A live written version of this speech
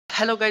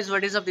Hello guys,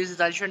 what is up? This is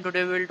Alish and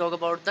today we will talk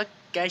about the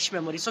cache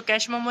memory. So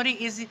cache memory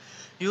is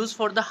used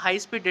for the high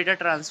speed data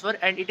transfer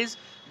and it is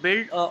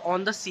built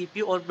on the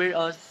CPU or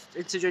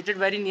it's situated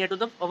very near to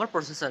the our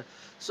processor.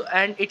 So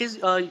and it is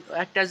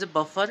act as a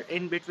buffer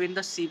in between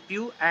the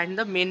CPU and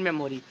the main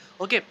memory.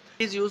 Okay,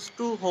 it is used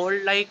to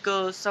hold like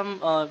some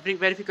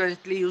very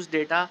frequently used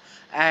data,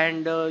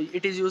 and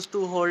it is used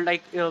to hold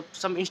like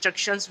some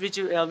instructions which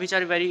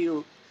are very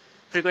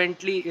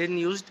frequently in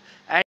used,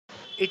 and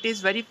it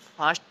is very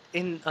fast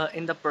in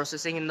the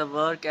processing in the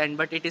work, and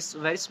but it is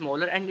very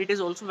smaller and it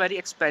is also very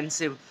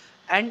expensive,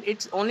 and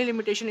its only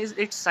limitation is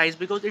its size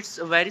because it's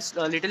very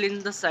little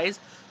in the size.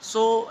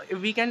 So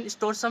we can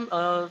store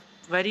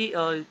very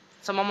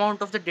some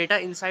amount of the data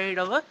inside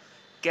our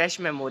cache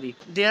memory.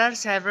 There are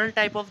several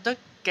type of the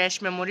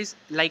cache memories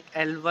like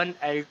L1,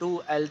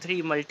 L2,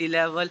 L3,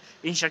 multi-level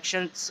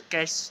instructions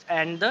cache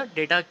and the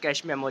data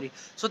cache memory.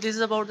 So this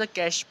is about the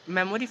cache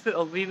memory.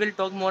 We will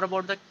talk more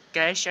about the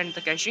cache and the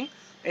caching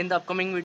in the upcoming video.